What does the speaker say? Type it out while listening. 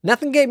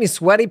Nothing gave me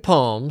sweaty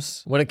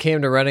palms when it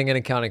came to running an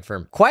accounting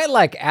firm, quite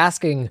like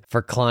asking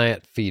for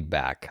client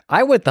feedback.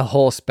 I went the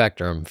whole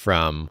spectrum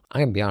from,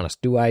 I'm gonna be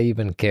honest, do I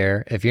even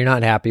care? If you're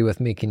not happy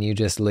with me, can you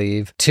just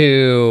leave?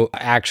 To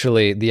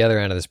actually the other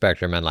end of the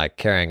spectrum and like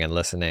caring and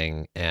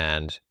listening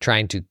and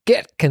trying to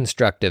get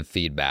constructive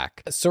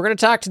feedback. So we're gonna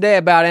talk today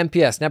about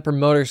NPS, Net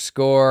Promoter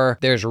Score.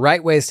 There's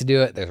right ways to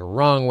do it, there's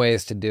wrong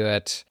ways to do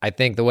it. I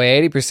think the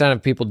way 80%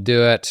 of people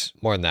do it,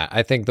 more than that,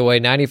 I think the way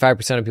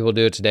 95% of people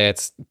do it today,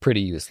 it's pretty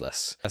useless.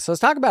 So let's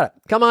talk about it.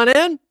 Come on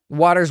in,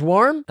 water's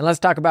warm, and let's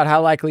talk about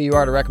how likely you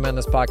are to recommend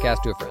this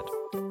podcast to a friend.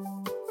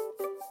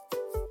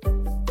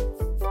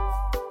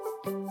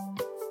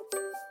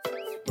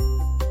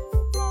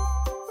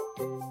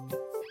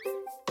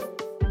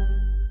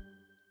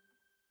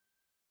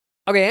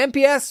 Okay,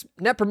 NPS,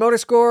 Net Promoter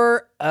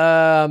Score,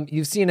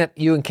 you've seen it,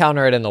 you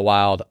encounter it in the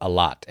wild a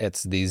lot.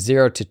 It's the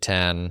 0 to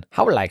 10.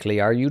 How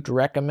likely are you to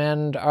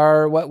recommend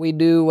our what we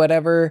do,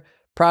 whatever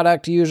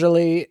product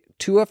usually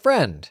to a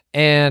friend?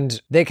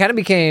 And they kind of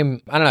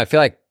became, I don't know, I feel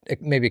like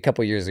maybe a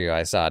couple years ago,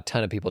 I saw a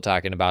ton of people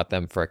talking about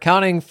them for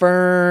accounting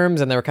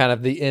firms, and they were kind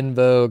of the in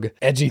vogue,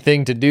 edgy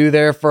thing to do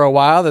there for a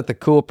while that the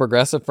cool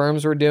progressive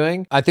firms were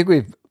doing. I think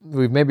we've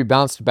maybe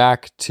bounced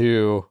back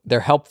to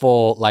they're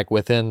helpful like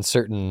within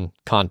certain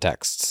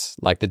contexts,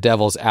 like the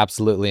devil's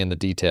absolutely in the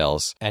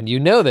details. And you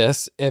know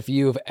this if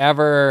you've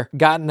ever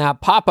gotten that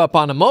pop-up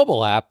on a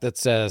mobile app that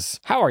says,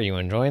 how are you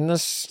enjoying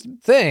this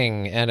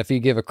thing? And if you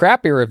give a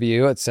crappy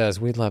review, it says,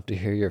 we'd love to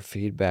hear your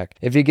feedback.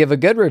 If you give a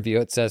good review,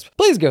 it says,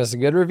 please give us a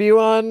good review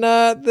on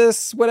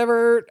this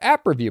whatever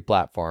app review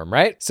platform,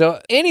 right? So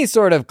any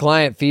sort of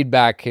client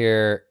feedback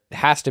here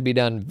has to be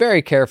done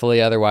very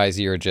carefully. Otherwise,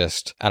 you're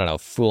just, I don't know,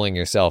 fooling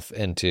yourself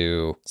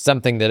into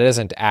something that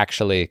isn't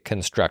actually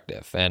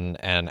constructive. And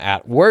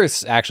at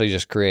worst, actually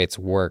just creates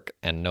work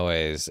and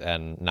noise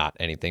and not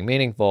anything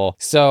meaningful.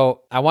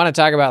 So I want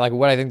to talk about like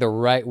what I think the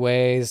right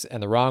ways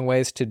and the wrong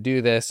ways to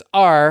do this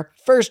are.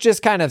 First,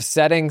 just kind of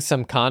setting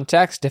some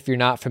context if you're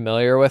not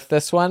familiar with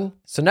this one.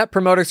 So Net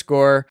Promoter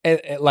Score,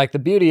 like the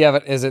beauty of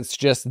it is it's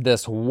just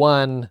this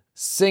one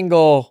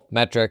single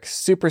metric,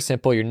 super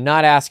simple. You're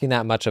not asking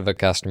that much of a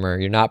customer.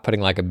 You're not putting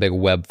like a big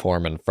web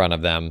form in front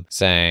of them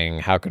saying,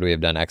 how could we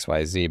have done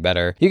XYZ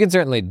better? You can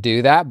certainly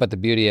do that, but the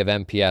beauty of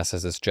NPS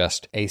is it's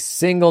just a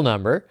single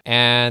number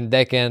and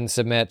they can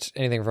submit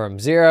anything from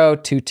 0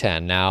 to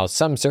 10. Now,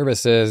 some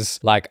services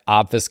like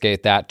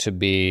obfuscate that to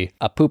be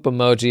a poop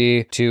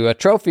emoji to a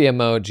trophy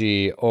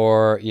emoji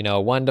or,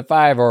 1 to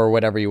 5 or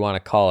whatever you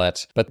want to call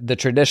it. But the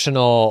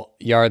traditional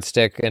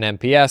yardstick in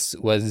NPS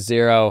was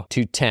 0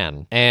 to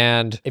 10.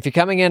 And if you're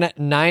coming in at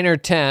 9 or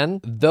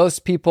 10, those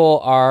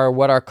people are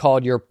what are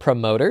called your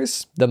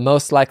promoters, the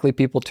most likely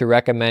people to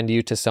recommend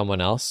you to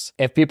someone else.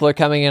 If people are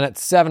coming in at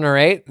 7 or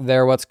 8,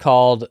 they're what's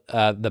called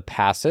the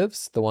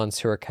passives, the ones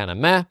who are kind of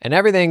meh. And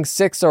everything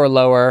 6 or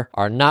lower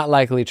are not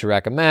likely to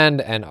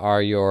recommend and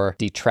are your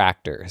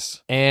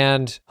detractors.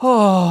 And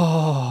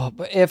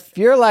if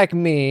you're like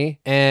me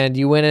and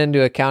you went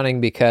into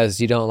accounting because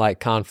you don't like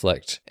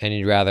conflict and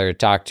you'd rather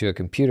talk to a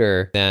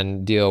computer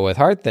than deal with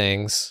hard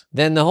things,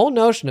 then the whole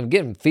notion of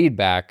getting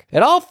feedback,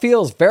 it all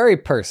feels very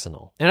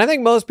personal. And I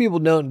think most people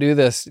don't do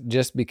this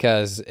just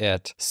because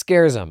it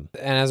scares them.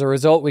 And as a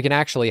result, we can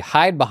actually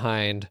hide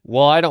behind,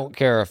 well, I don't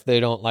care if they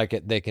don't like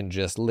it, they can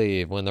just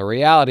leave. When the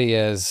reality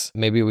is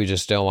maybe we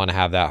just don't want to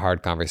have that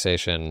hard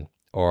conversation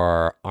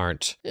or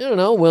aren't,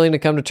 willing to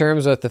come to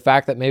terms with the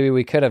fact that maybe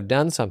we could have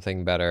done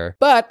something better.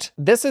 But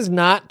this is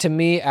not, to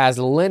me, as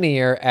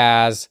linear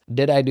as,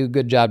 did I do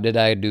good job, did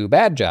I do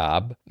bad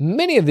job?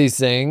 Many of these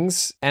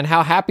things and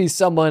how happy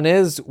someone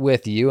is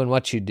with you and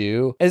what you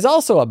do is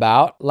also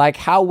about, like,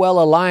 how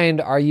well aligned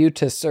are you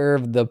to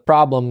serve the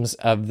problems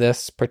of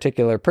this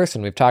particular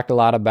person? We've talked a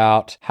lot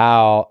about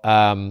how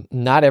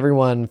not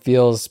everyone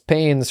feels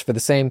pains for the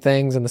same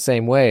things in the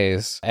same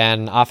ways.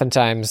 And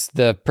oftentimes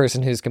the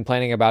person who's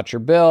complaining about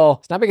your bill,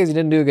 it's not because you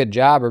didn't do a good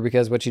job or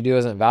because what you do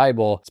isn't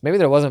valuable. It's maybe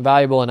that it wasn't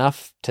valuable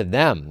enough to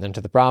them and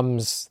to the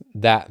problems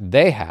that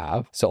they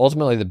have. So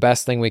ultimately, the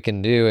best thing we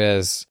can do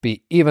is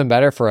be even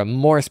better for a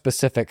more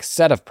specific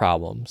set of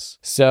problems.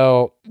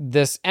 So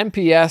this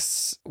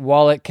NPS,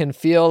 while it can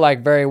feel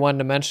like very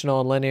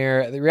one-dimensional and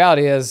linear, the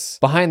reality is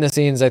behind the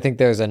scenes, I think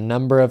there's a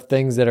number of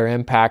things that are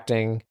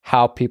impacting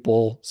how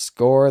people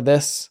score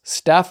this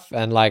stuff.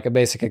 And like a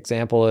basic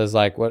example is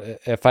like,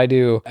 what if I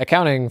do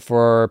accounting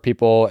for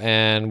people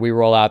and we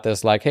roll out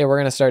this like, hey, we're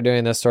going to start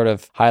doing this sort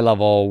of high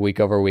level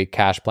week over week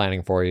cash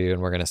planning for you.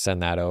 And we're going to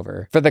send that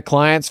over. For the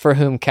clients for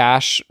whom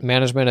cash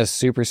management is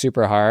super,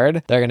 super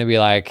hard, they're going to be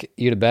like,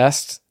 you the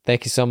best.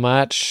 Thank you so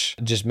much.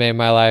 It just made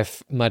my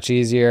life much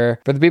easier.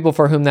 For the people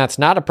for whom that's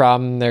not a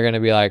problem, they're going to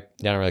be like,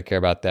 I don't really care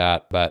about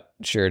that, but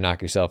sure,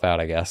 knock yourself out,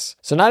 I guess.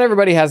 So not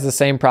everybody has the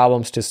same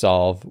problems to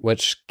solve,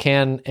 which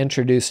can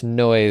introduce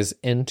noise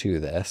into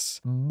this.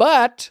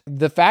 But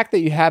the fact that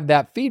you have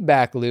that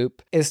feedback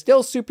loop is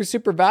still super,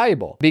 super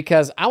valuable,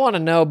 because I want to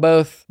know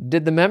both,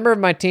 did the member of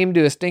my team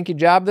do a stinky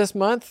job this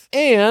month?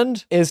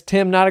 And is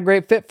Tim not a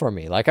great fit for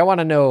me? Like, I want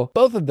to know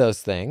both of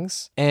those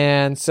things.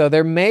 And so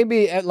there may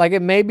be, like,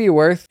 it may be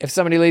worth, if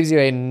somebody leaves you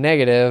a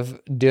negative,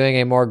 doing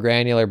a more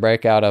granular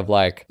breakout of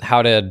like,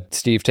 how did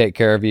Steve take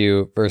care of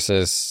you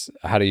versus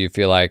how do you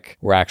feel like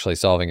we're actually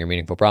solving your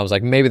meaningful problems?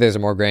 Like, maybe there's a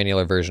more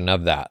granular version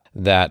of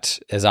that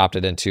is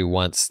opted into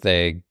once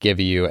they give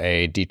you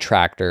a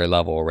detractor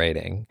level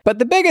rating. But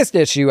the biggest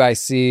issue I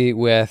see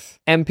with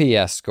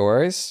NPS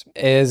scores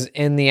is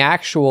in the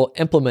actual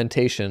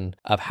implementation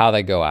of how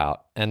they go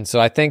out. And so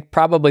I think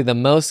probably the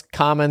most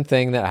common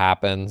thing that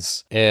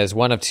happens is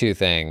one of two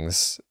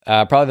things.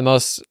 Probably the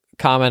most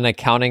common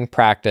accounting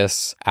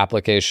practice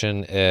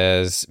application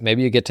is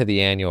maybe you get to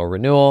the annual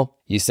renewal,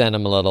 you send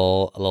them a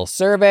little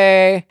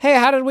survey. Hey,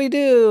 how did we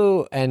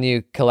do? And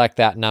you collect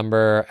that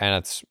number,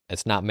 and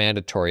it's not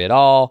mandatory at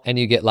all. And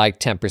you get like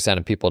 10%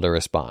 of people to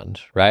respond,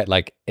 right?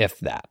 Like, if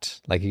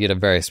that, like, you get a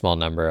very small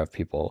number of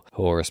people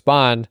who will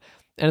respond.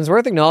 And it's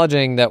worth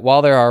acknowledging that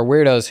while there are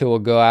weirdos who will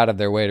go out of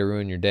their way to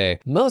ruin your day,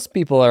 most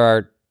people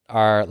are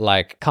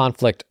like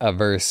conflict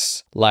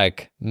averse,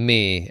 like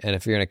me. And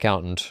if you're an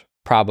accountant,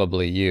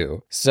 probably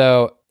you.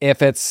 So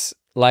if it's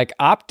like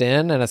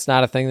opt-in and it's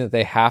not a thing that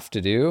they have to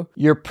do,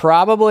 you're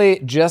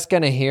probably just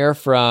going to hear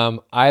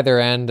from either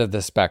end of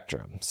the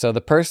spectrum. So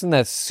the person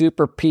that's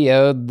super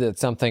PO'd that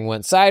something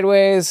went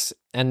sideways,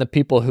 and the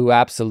people who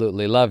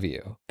absolutely love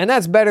you. And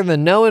that's better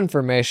than no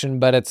information,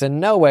 but it's in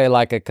no way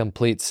like a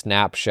complete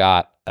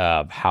snapshot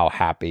of how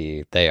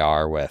happy they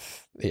are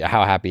with,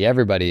 how happy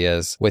everybody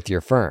is with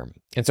your firm.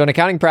 And so in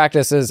accounting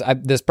practices,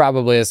 this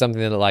probably is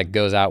something that like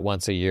goes out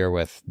once a year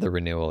with the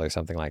renewal or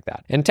something like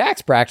that. In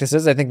tax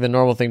practices, I think the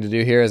normal thing to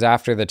do here is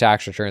after the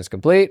tax return is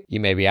complete, you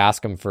maybe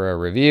ask them for a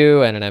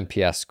review and an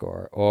NPS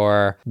score.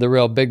 Or the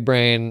real big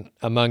brain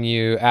among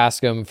you,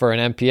 ask them for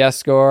an NPS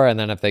score, and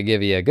then if they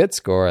give you a good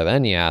score,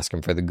 then you ask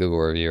them for the Google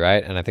review,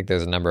 right? And I think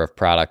there's a number of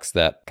products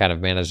that kind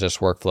of manage this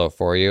workflow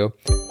for you.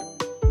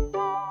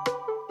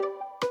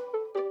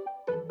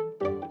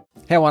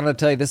 Hey, I wanted to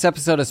tell you this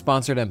episode is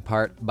sponsored in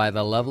part by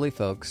the lovely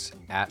folks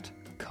at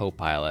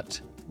Copilot.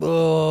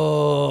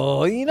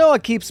 Oh, you know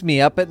what keeps me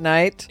up at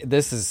night?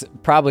 This is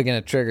probably going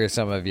to trigger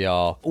some of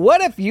y'all. What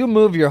if you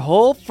move your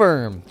whole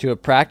firm to a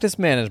practice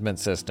management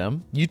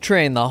system? You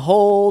train the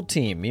whole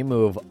team. You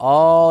move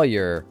all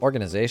your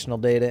organizational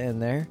data in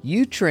there.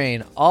 You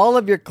train all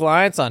of your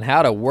clients on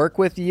how to work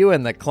with you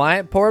in the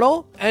client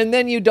portal, and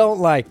then you don't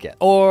like it.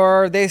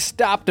 Or they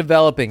stop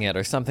developing it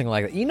or something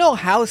like that. You know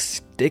how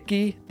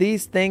sticky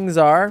these things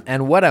are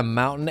and what a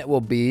mountain it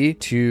will be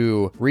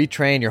to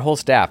retrain your whole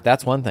staff.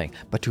 That's one thing.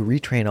 But to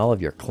retrain all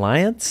of your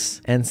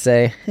clients and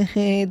say,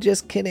 hey,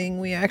 just kidding.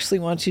 We actually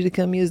want you to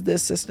come use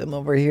this system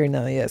over here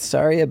now. Yeah,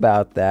 sorry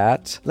about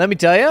that. Let me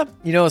tell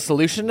you, a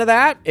solution to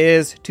that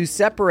is to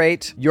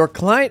separate your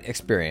client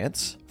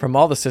experience from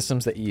all the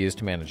systems that you use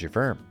to manage your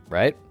firm,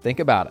 right?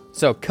 Think about it.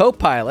 So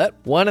Copilot,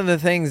 one of the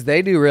things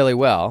they do really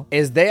well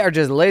is they are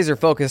just laser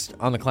focused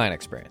on the client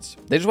experience.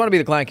 They just want to be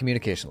the client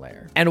communication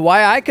layer. And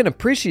why I can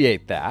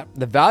appreciate that,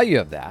 the value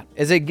of that,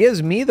 is it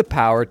gives me the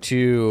power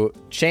to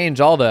change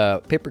all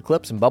the paper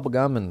clips and bubble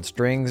gum and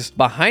strings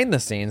behind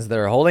the scenes that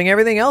are holding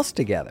everything else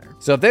together.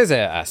 So if there's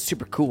a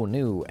super cool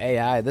new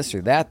AI, this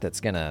or that, that's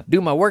gonna do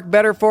my work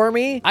better for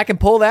me, I can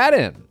pull that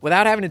in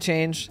without having to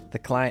change the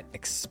client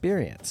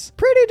experience.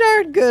 Pretty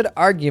darn good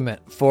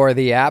argument for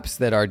the apps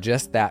that are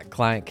just that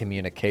client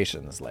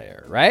communications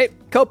layer, right?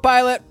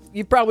 Copilot,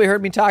 you've probably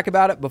heard me talk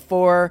about it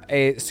before,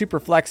 a super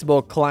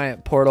flexible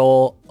client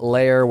portal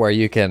layer where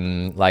you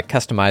can like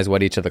customize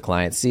what each of the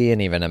clients see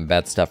and even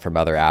embed stuff from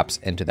other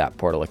apps into that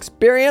portal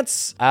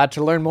experience.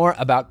 To learn more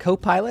about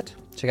Copilot,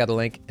 check out the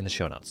link in the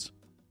show notes.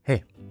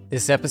 Hey,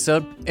 this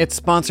episode, it's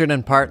sponsored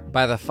in part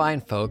by the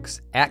fine folks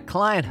at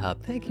Client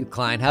Hub. Thank you,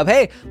 Client Hub.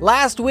 Hey,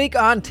 last week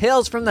on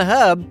Tales from the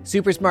Hub,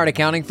 super smart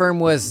accounting firm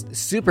was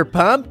super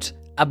pumped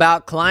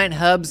about Client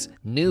Hub's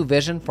new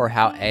vision for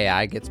how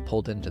AI gets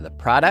pulled into the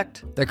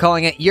product. They're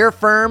calling it Your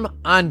Firm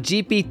on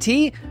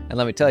GPT. And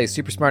let me tell you,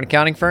 super smart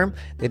accounting firm,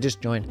 they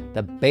just joined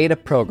the beta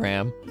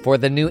program for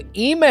the new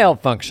email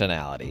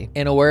functionality.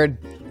 In a word,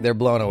 they're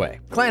blown away.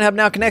 Client Hub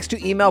now connects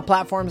to email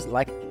platforms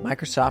like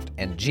Microsoft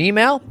and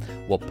Gmail.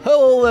 We'll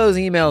pull those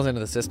emails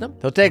into the system.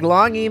 They'll take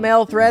long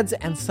email threads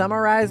and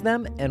summarize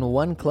them in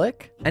one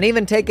click, and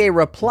even take a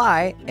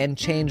reply and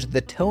change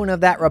the tone of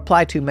that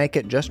reply to make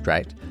it just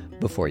right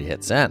before you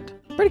hit send.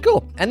 Pretty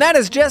cool. And that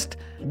is just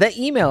the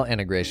email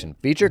integration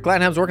feature.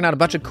 Client Hub's working on a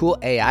bunch of cool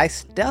AI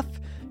stuff.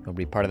 You'll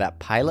be part of that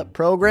pilot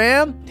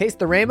program. Taste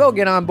the rainbow,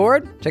 get on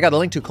board. Check out the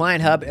link to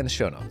Client Hub in the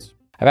show notes.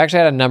 I've actually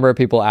had a number of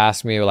people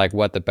ask me like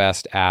what the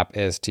best app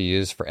is to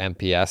use for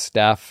MPS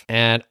stuff.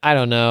 And I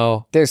don't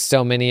know. There's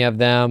so many of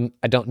them.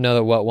 I don't know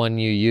that what one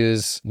you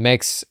use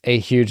makes a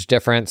huge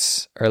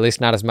difference, or at least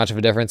not as much of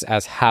a difference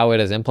as how it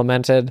is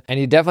implemented. And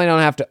you definitely don't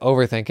have to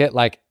overthink it.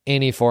 Like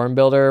any form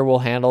builder will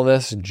handle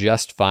this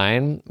just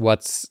fine.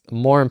 What's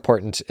more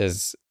important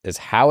is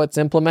how it's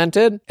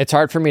implemented. It's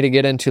hard for me to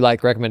get into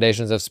like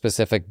recommendations of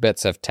specific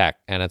bits of tech.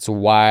 And it's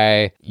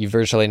why you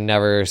virtually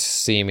never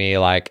see me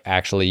like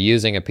actually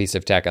using a piece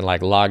of tech and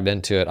like logged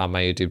into it on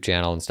my YouTube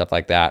channel and stuff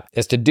like that.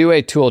 Is to do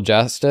a tool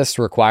justice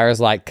requires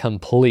like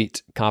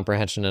complete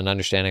comprehension and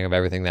understanding of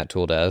everything that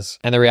tool does.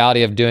 And the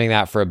reality of doing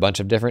that for a bunch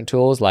of different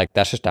tools, like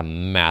that's just a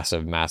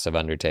massive, massive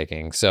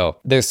undertaking. So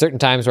there's certain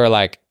times where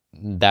like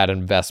that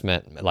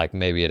investment, like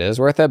maybe it is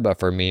worth it. But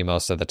for me,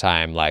 most of the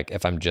time, like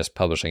if I'm just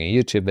publishing a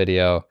YouTube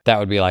video, that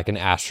would be like an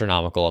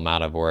astronomical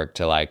amount of work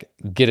to like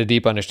get a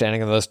deep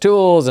understanding of those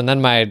tools. And then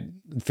my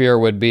fear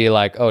would be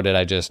like, oh, did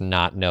I just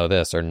not know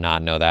this or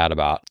not know that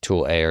about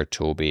tool A or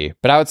tool B?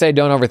 But I would say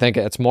don't overthink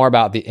it. It's more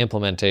about the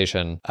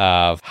implementation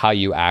of how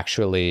you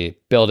actually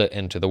build it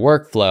into the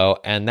workflow.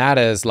 And that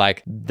is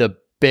like the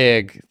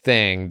big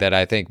thing that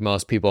I think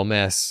most people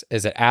miss,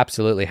 is it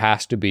absolutely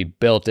has to be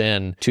built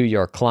in to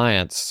your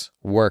client's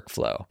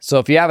workflow. So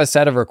if you have a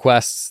set of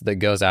requests that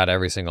goes out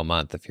every single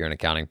month, if you're in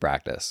accounting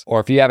practice, or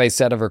if you have a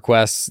set of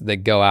requests that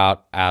go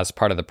out as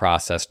part of the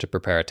process to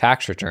prepare a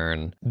tax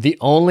return, the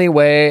only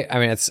way, I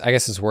mean, I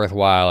guess it's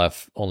worthwhile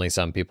if only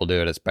some people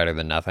do it, it's better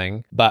than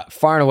nothing. But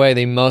far and away,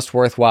 the most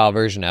worthwhile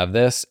version of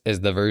this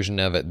is the version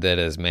of it that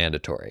is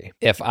mandatory.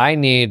 If I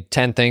need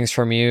 10 things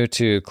from you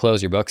to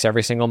close your books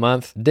every single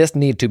month, this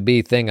need to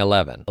be thing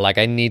 11. Like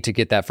I need to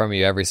get that from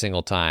you every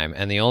single time.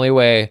 And the only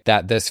way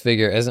that this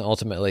figure isn't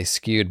ultimately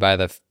skewed by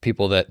the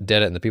people that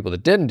did it and the people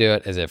that didn't do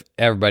it is if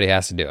everybody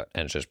has to do it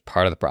and it's just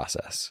part of the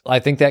process. I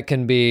think that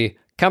can be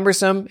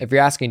cumbersome if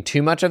you're asking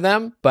too much of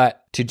them,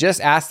 but to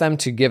just ask them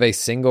to give a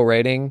single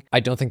rating,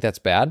 I don't think that's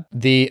bad.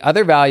 The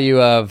other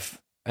value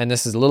of, and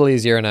this is a little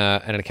easier in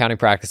an accounting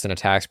practice and a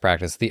tax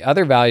practice, the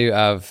other value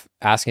of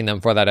asking them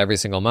for that every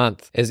single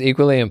month is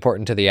equally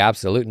important to the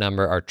absolute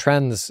number, are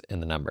trends in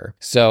the number.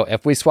 So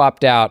if we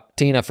swapped out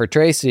Tina for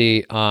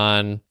Tracy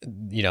on,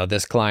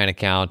 this client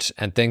account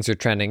and things are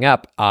trending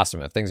up,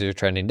 awesome. If things are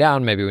trending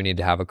down, maybe we need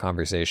to have a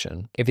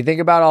conversation. If you think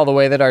about all the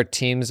way that our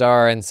teams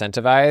are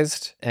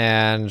incentivized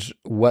and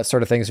what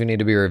sort of things we need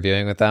to be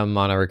reviewing with them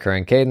on a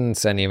recurring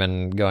cadence, and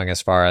even going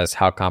as far as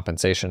how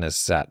compensation is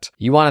set,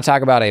 you want to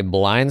talk about a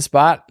blind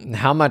spot.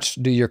 How much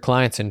do your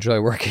clients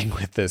enjoy working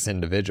with this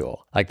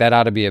individual? Like that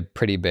ought to be a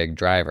pretty big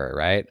driver,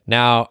 right?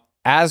 Now,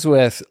 as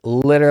with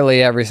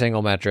literally every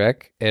single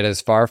metric, it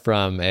is far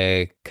from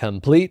a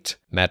complete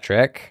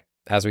metric.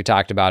 As we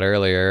talked about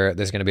earlier,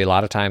 there's going to be a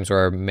lot of times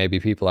where maybe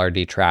people are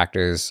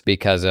detractors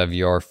because of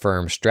your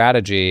firm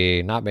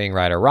strategy not being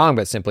right or wrong,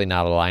 but simply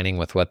not aligning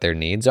with what their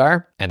needs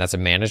are. And that's a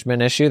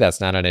management issue. That's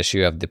not an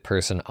issue of the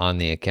person on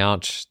the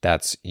account.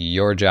 That's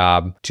your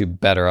job to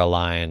better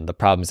align the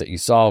problems that you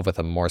solve with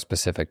a more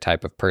specific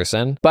type of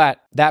person.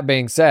 But that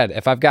being said,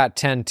 if I've got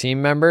 10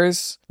 team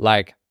members,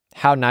 like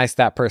how nice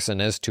that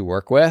person is to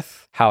work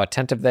with, how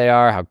attentive they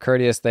are, how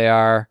courteous they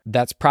are,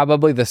 that's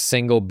probably the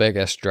single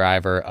biggest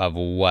driver of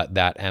what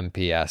that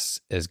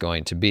MPS is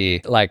going to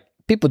be. Like,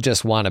 people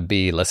just want to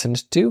be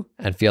listened to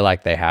and feel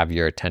like they have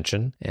your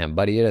attention. And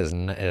buddy, it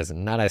is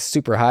not a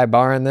super high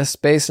bar in this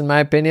space, in my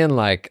opinion.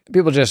 Like,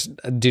 people just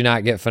do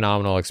not get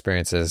phenomenal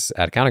experiences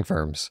at accounting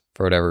firms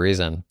for whatever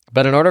reason.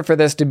 But in order for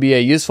this to be a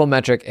useful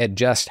metric, it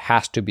just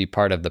has to be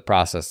part of the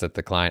process that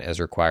the client is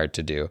required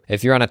to do.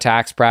 If you're on a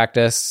tax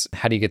practice,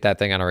 how do you get that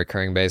thing on a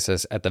recurring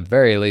basis? At the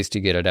very least,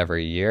 you get it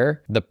every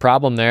year. The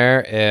problem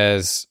there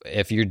is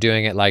if you're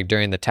doing it like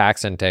during the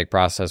tax intake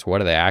process,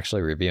 what are they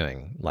actually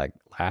reviewing? Like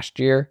last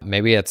year?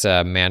 Maybe it's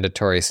a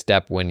mandatory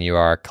step when you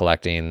are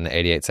collecting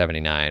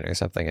 8879 or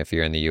something if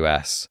you're in the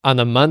US. On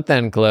the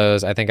month-end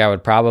close, I think I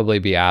would probably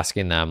be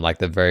asking them like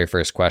the very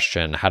first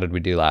question, how did we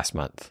do last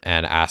month?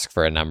 And ask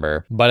for a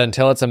number. But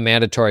until it's a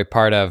mandatory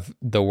part of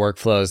the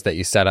workflows that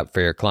you set up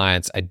for your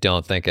clients, I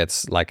don't think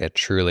it's like a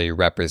truly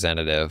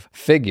representative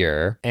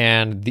figure.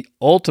 And the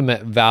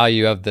ultimate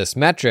value of this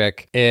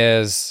metric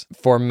is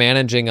for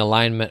managing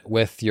alignment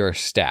with your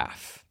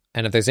staff.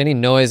 And if there's any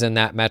noise in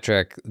that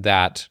metric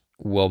that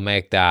will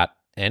make that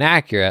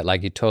inaccurate,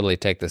 like you totally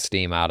take the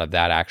steam out of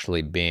that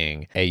actually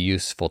being a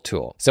useful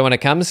tool. So when it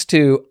comes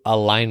to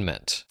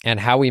alignment and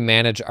how we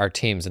manage our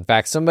teams, in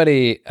fact,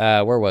 somebody,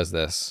 where was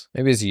this?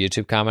 Maybe it's a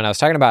YouTube comment. I was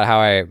talking about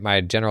how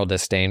my general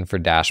disdain for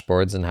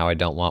dashboards and how I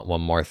don't want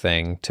one more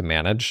thing to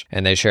manage.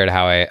 And they shared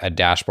how a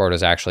dashboard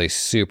is actually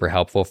super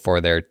helpful for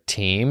their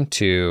team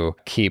to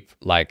keep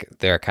like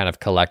their kind of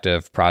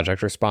collective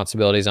project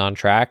responsibilities on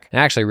track. And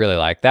I actually really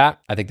like that.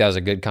 I think that was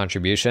a good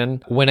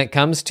contribution. When it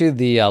comes to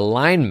the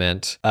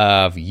alignment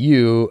of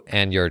you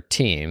and your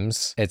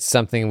teams, it's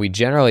something we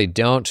generally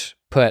don't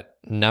put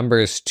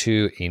numbers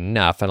to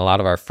enough, and a lot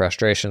of our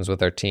frustrations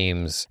with our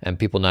teams and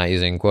people not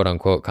using quote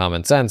unquote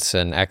common sense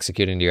and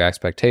executing to your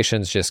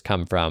expectations just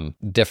come from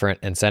different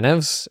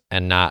incentives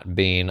and not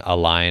being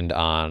aligned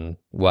on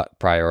what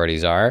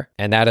priorities are.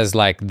 And that is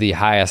like the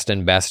highest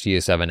and best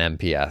use of an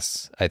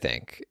NPS, I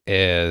think,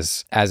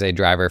 is as a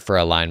driver for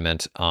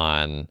alignment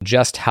on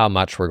just how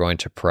much we're going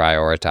to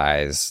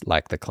prioritize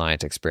like the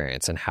client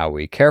experience and how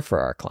we care for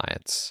our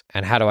clients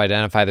and how to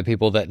identify the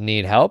people that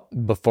need help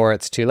before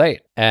it's too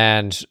late.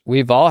 And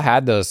we've all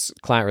had those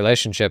client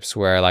relationships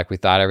where like we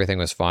thought everything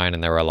was fine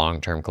and they were a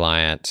long-term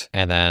client,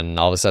 and then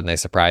all of a sudden they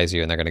surprise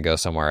you and they're going to go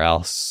somewhere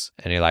else.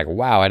 And you're like,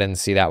 wow, I didn't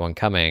see that one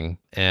coming.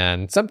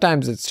 And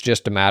sometimes it's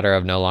just a matter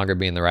of no longer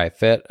being the right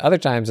fit. Other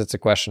times it's a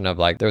question of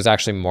like, there was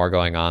actually more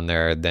going on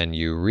there than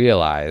you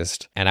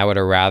realized. And I would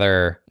have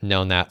rather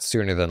known that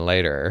sooner than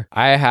later.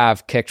 I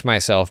have kicked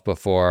myself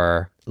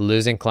before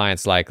losing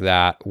clients like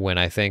that when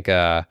I think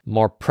a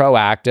more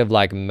proactive,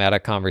 like meta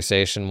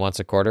conversation once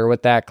a quarter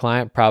with that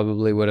client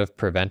probably would have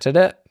prevented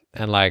it.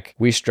 And like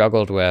we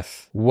struggled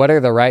with what are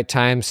the right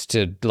times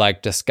to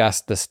like discuss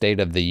the state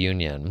of the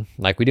union.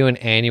 Like we do an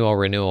annual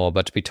renewal,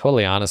 but to be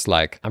totally honest,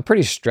 like I'm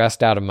pretty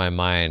stressed out of my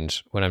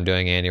mind when I'm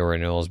doing annual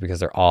renewals because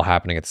they're all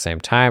happening at the same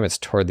time. It's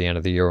toward the end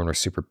of the year when we're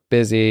super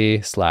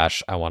busy /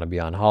 I want to be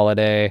on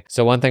holiday.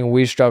 So one thing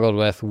we struggled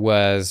with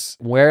was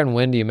where and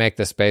when do you make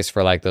the space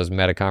for like those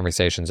meta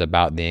conversations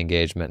about the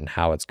engagement and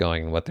how it's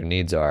going and what their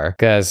needs are?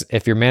 Because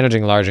if you're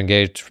managing large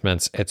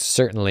engagements, it's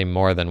certainly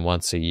more than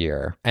once a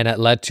year. And it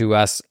led to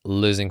us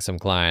losing some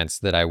clients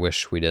that I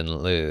wish we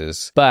didn't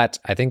lose. But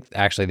I think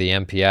actually the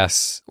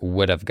NPS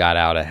would have got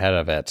out ahead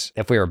of it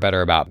if we were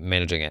better about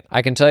managing it.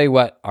 I can tell you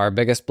what our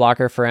biggest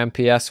blocker for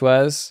NPS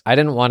was. I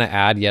didn't want to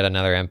add yet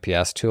another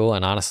NPS tool.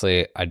 And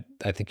honestly,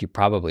 I think you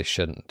probably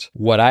shouldn't.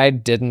 What I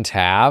didn't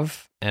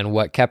have and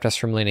what kept us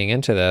from leaning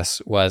into this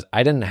was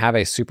I didn't have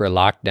a super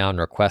locked down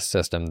request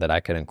system that I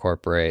could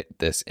incorporate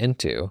this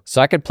into.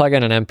 So I could plug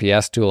in an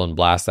NPS tool and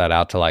blast that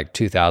out to like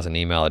 2,000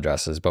 email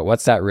addresses. But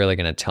what's that really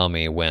going to tell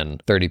me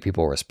when 30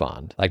 people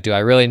respond? Like, do I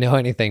really know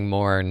anything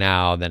more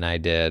now than I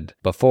did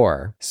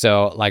before?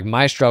 So like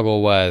my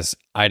struggle was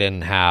I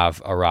didn't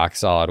have a rock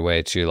solid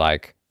way to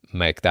like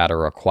make that a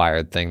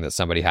required thing that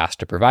somebody has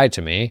to provide to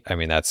me. I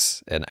mean,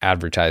 that's an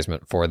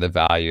advertisement for the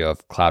value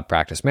of cloud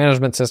practice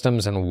management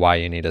systems and why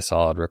you need a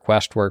solid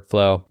request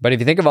workflow. But if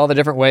you think of all the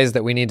different ways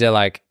that we need to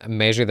like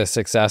measure the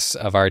success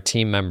of our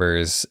team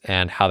members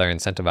and how they're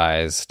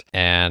incentivized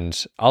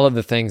and all of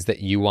the things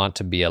that you want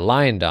to be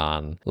aligned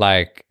on,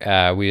 like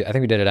I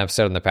think we did an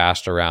episode in the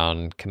past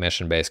around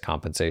commission-based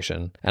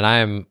compensation. And I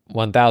am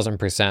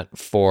 1000%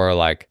 for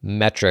like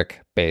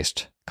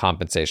metric-based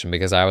compensation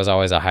because I was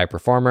always a high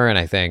performer, and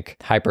I think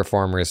high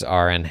performers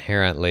are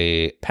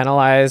inherently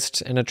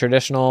penalized in a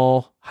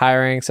traditional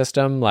hiring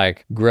system.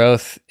 Like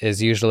growth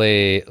is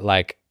usually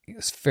like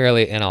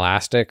fairly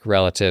inelastic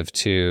relative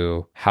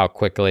to how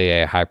quickly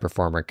a high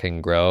performer can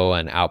grow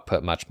and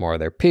output much more of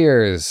their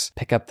peers,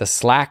 pick up the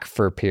slack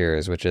for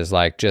peers, which is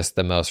like just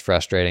the most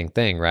frustrating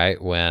thing,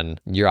 right? When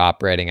you're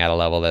operating at a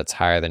level that's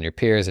higher than your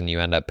peers and you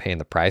end up paying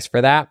the price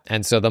for that.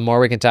 And so the more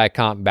we can tie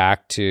comp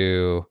back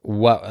to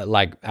what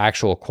like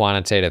actual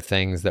quantitative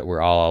things that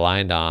we're all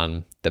aligned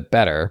on, the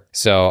better.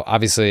 So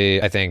obviously,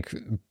 I think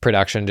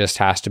production just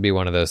has to be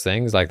one of those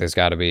things. Like there's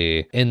got to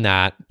be, in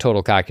that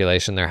total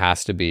calculation, there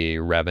has to be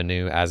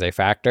revenue as a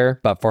factor.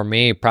 But for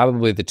me,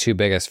 probably the two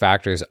biggest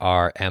factors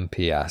are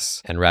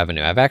NPS and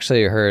revenue. I've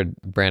actually heard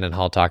Brandon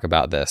Hall talk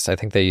about this. I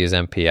think they use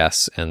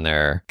NPS in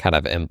their kind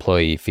of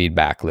employee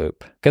feedback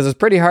loop because it's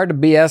pretty hard to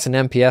BS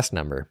an NPS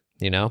number,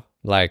 you know?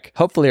 Like,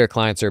 hopefully your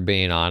clients are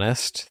being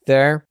honest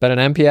there, but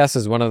an NPS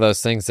is one of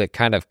those things that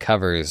kind of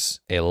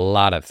covers a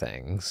lot of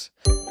things.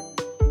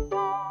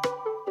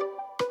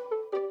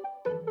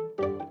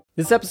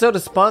 This episode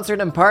is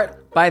sponsored in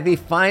part by the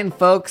fine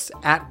folks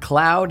at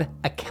Cloud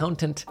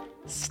Accountant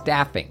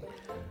Staffing.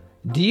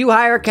 Do you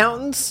hire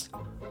accountants?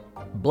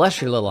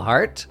 Bless your little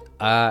heart.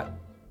 Not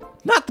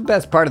the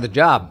best part of the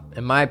job,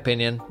 in my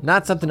opinion.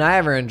 Not something I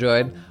ever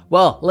enjoyed.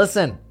 Well,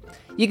 listen,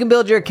 you can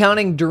build your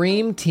accounting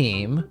dream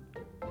team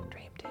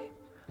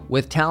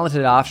with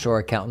talented offshore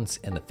accountants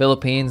in the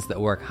Philippines that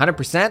work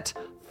 100%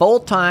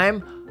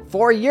 full-time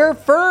for your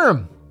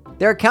firm.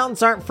 Their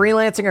accountants aren't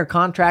freelancing or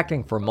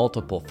contracting for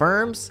multiple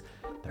firms.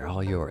 They're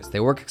all yours. They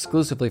work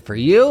exclusively for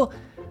you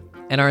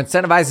and are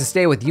incentivized to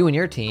stay with you and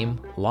your team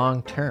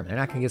long term. They're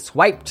not going to get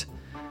swiped.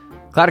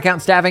 Cloud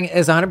Accountant Staffing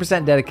is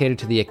 100% dedicated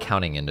to the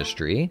accounting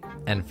industry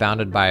and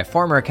founded by a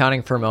former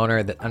accounting firm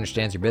owner that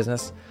understands your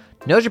business,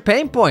 knows your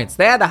pain points.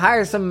 They had to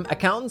hire some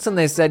accountants and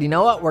they said, you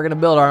know what? We're going to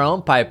build our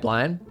own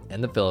pipeline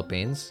in the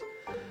Philippines.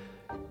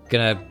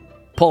 Going to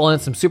pull in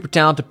some super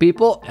talented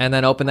people and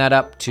then open that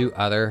up to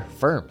other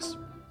firms.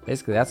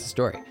 Basically, that's the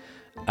story.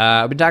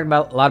 I've been talking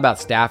a lot about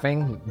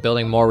staffing,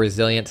 building more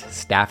resilient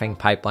staffing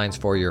pipelines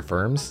for your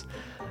firms.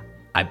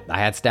 I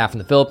had staff in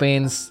the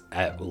Philippines,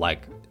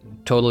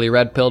 totally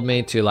red-pilled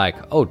me to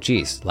oh,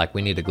 geez,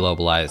 we need to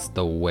globalize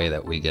the way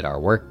that we get our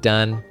work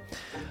done.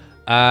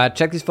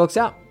 Check these folks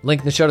out. Link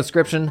in the show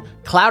description,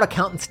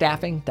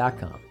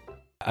 cloudaccountantstaffing.com.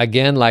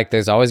 Again, like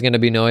there's always going to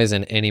be noise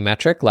in any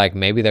metric. Like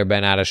maybe they're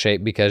bent out of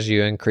shape because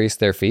you increased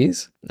their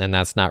fees, and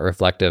that's not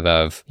reflective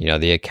of,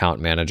 the account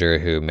manager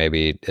who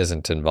maybe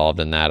isn't involved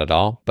in that at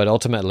all. But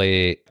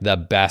ultimately, the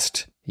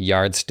best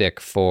yardstick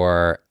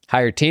for how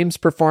your team's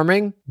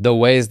performing, the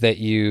ways that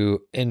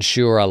you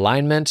ensure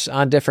alignment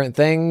on different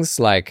things,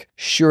 like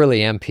surely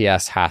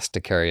NPS has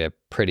to carry a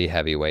pretty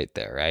heavy weight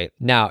there, right?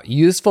 Now,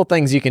 useful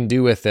things you can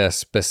do with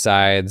this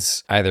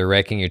besides either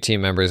raking your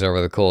team members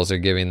over the coals or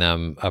giving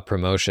them a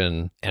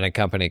promotion and a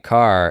company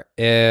car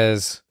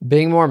is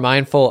being more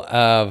mindful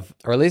of,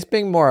 or at least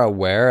being more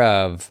aware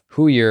of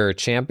who your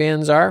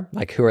champions are,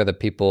 like who are the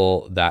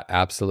people that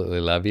absolutely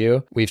love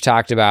you. We've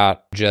talked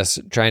about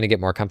just trying to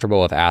get more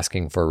comfortable with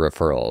asking for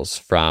referrals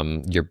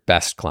from your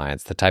best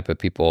clients, the type of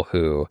people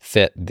who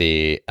fit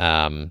the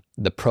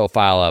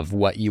profile of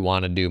what you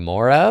want to do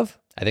more of.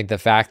 I think the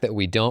fact that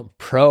we don't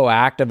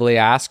proactively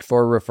ask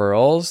for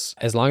referrals,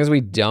 as long as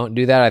we don't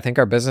do that, I think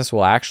our business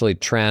will actually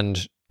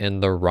trend in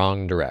the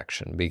wrong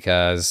direction,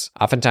 because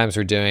oftentimes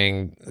we're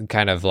doing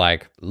kind of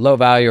like low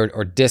value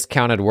or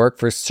discounted work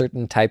for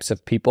certain types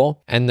of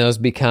people. And those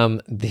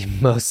become the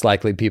most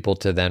likely people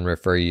to then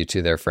refer you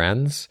to their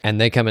friends. And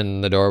they come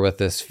in the door with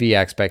this fee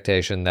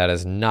expectation that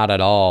is not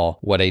at all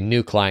what a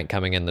new client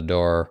coming in the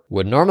door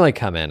would normally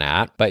come in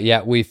at. But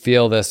yet we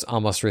feel this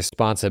almost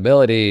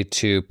responsibility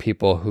to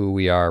people who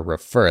we are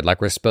referred. Like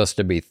we're supposed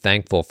to be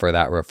thankful for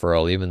that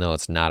referral, even though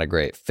it's not a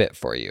great fit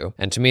for you.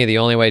 And to me, the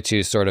only way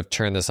to sort of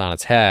turn this on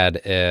its head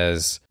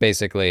is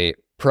basically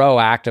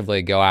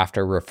proactively go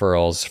after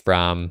referrals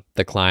from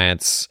the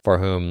clients for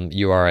whom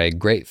you are a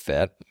great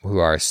fit, who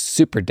are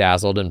super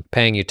dazzled and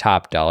paying you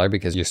top dollar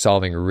because you're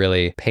solving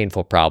really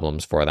painful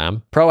problems for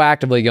them.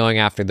 Proactively going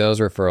after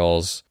those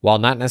referrals while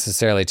not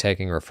necessarily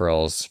taking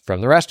referrals from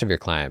the rest of your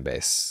client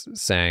base,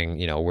 saying,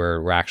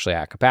 we're actually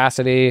at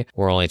capacity.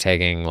 We're only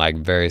taking like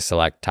very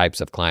select types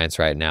of clients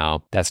right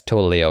now. That's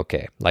totally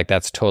okay. Like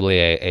that's totally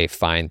a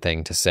fine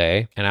thing to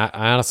say. And I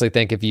honestly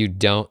think if you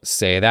don't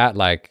say that,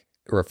 like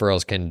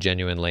referrals can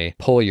genuinely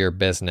pull your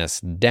business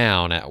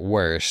down at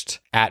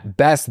worst. At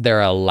best, they're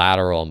a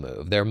lateral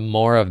move. They're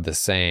more of the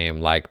same,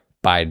 like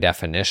by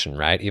definition,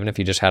 right? Even if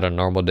you just had a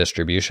normal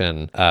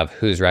distribution of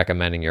who's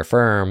recommending your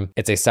firm,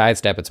 it's a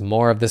sidestep. It's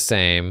more of the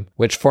same,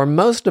 which for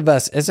most of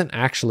us isn't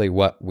actually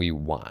what we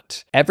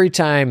want. Every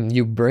time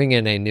you bring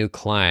in a new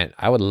client,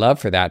 I would love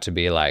for that to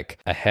be like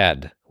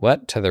ahead,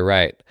 to the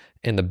right,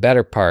 in the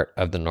better part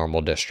of the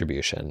normal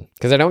distribution.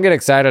 Because I don't get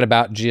excited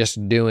about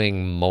just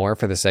doing more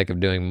for the sake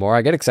of doing more.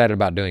 I get excited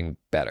about doing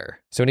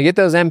better. So when you get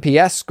those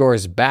NPS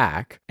scores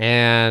back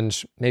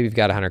and maybe you've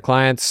got 100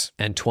 clients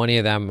and 20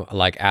 of them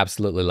like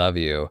absolutely love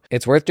you,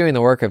 it's worth doing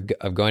the work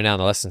of going down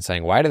the list and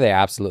saying, why do they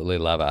absolutely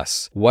love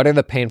us? What are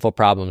the painful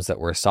problems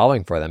that we're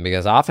solving for them?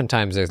 Because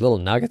oftentimes there's little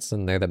nuggets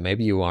in there that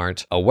maybe you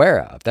aren't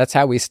aware of. That's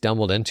how we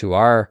stumbled into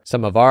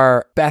some of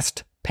our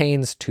best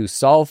pains to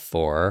solve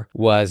for,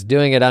 was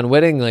doing it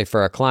unwittingly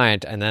for a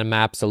client and them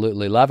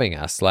absolutely loving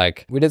us.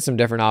 Like we did some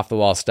different off the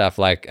wall stuff.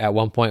 Like at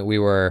one point we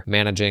were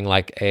managing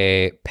like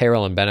a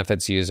payroll and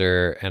benefits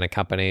user in a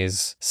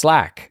company's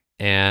Slack.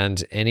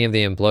 And any of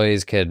the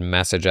employees could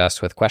message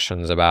us with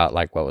questions about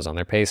like what was on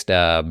their pay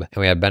stub. And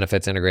we had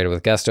benefits integrated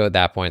with Gusto at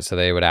that point. So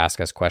they would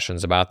ask us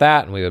questions about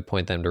that and we would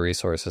point them to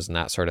resources and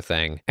that sort of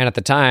thing. And at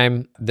the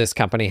time, this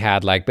company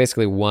had like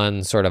basically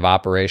one sort of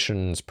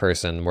operations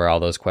person where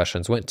all those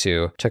questions went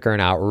to. Took her an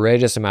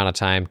outrageous amount of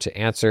time to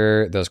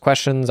answer those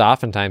questions.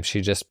 Oftentimes she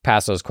just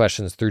passed those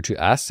questions through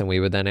to us and we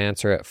would then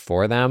answer it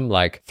for them,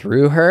 like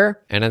through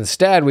her. And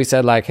instead we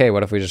said like, hey,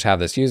 what if we just have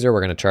this user?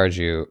 We're going to charge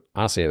you,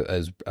 honestly,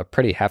 a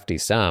pretty hefty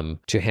sum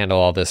to handle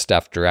all this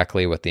stuff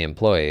directly with the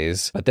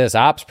employees. But this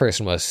ops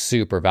person was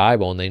super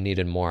valuable and they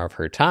needed more of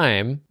her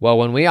time. Well,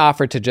 when we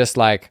offered to just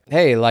like,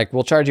 hey, like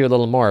we'll charge you a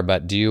little more,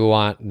 but do you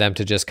want them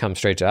to just come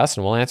straight to us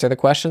and we'll answer the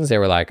questions? They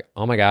were like,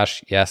 oh my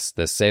gosh, yes,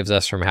 this saves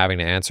us from having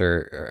to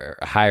answer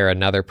or hire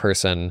another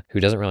person who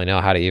doesn't really know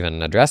how to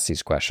even address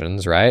these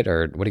questions, right?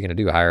 Or what are you going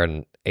to do? Hire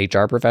an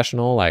HR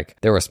professional? Like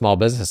they were a small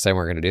business, they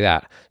weren't going to do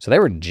that. So they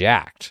were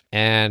jacked.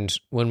 And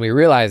when we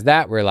realized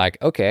that, we're like,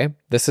 okay,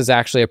 this is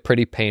actually a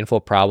pretty painful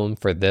problem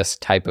for this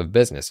type of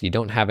business. You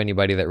don't have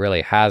anybody that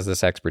really has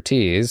this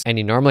expertise, and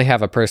you normally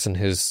have a person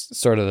who's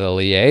sort of the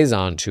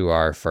liaison to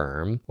our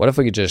firm. What if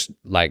we could just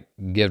like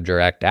give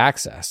direct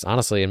access?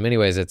 Honestly, in many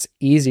ways, it's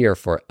easier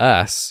for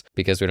us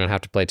because we don't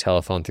have to play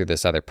telephone through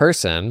this other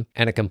person,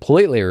 and it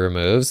completely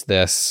removes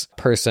this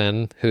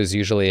person who's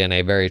usually in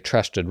a very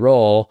trusted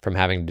role from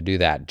having to do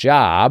that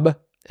job.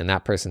 And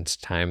that person's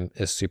time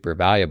is super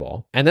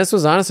valuable. And this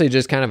was honestly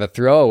just kind of a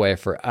throwaway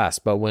for us.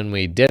 But when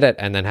we did it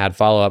and then had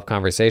follow-up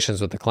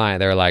conversations with the client,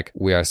 they were like,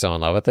 we are so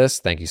in love with this.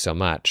 Thank you so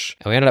much.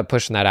 And we ended up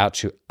pushing that out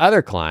to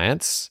other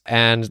clients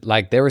and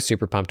like they were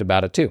super pumped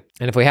about it too.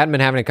 And if we hadn't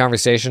been having a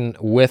conversation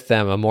with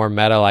them, a more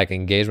meta like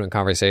engagement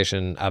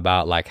conversation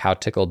about like how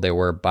tickled they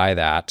were by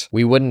that,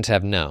 we wouldn't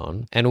have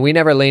known. And we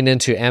never leaned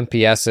into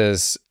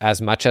NPSs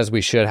as much as we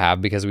should have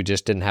because we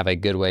just didn't have a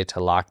good way to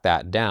lock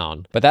that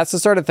down. But that's the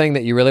sort of thing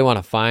that you really want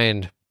to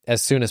find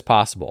as soon as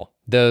possible.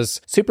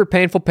 those super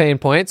painful pain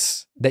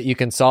points that you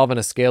can solve in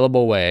a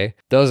scalable way,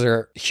 those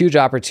are huge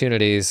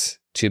opportunities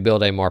to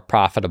build a more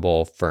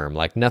profitable firm.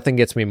 Like nothing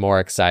gets me more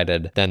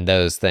excited than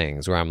those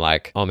things where I'm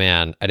like, oh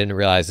man, I didn't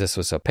realize this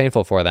was so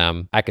painful for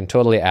them. I can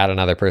totally add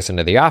another person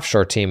to the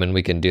offshore team and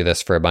we can do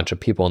this for a bunch of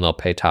people and they'll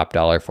pay top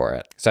dollar for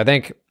it. So I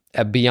think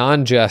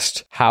beyond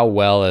just how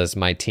well is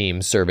my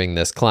team serving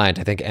this client,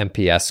 I think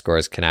NPS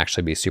scores can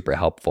actually be super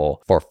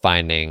helpful for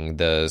finding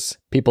those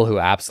people who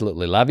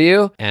absolutely love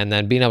you and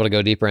then being able to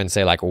go deeper and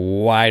say like,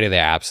 why do they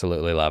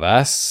absolutely love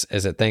us?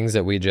 Is it things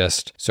that we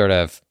just sort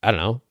of, I don't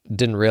know,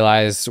 didn't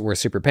realize were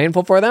super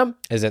painful for them?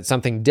 Is it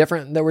something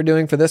different that we're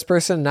doing for this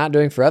person, not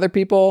doing for other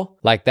people?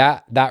 Like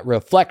that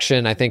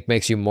reflection, I think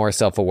makes you more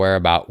self-aware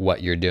about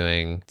what you're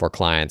doing for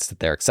clients that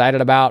they're excited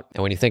about.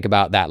 And when you think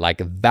about that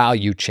like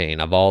value chain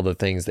of all the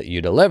things that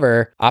you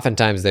deliver,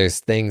 oftentimes there's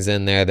things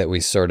in there that we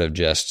sort of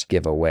just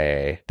give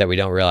away that we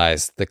don't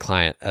realize the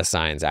client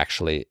assigns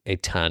actually a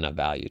ton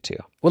of value to.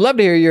 Would love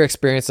to hear your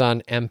experience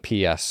on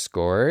NPS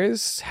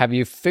scores. Have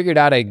you figured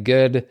out a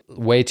good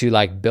way to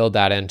like build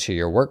that into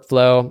your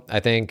workflow? I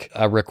think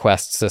a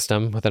request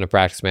system within a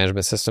practice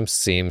management system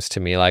seems to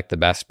me like the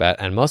best bet.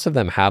 And most of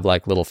them have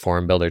like little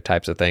form builder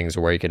types of things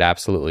where you could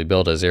absolutely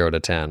build a 0 to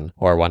 10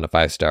 or 1 to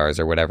 5 stars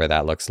or whatever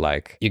that looks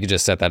like. You could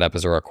just set that up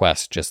as a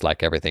request, just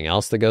like everything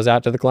else that goes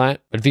out to the client.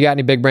 But if you got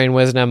any big brain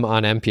wisdom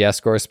on NPS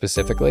scores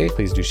specifically,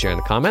 please do share in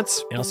the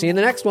comments. And I'll see you in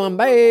the next one.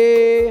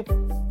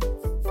 Bye.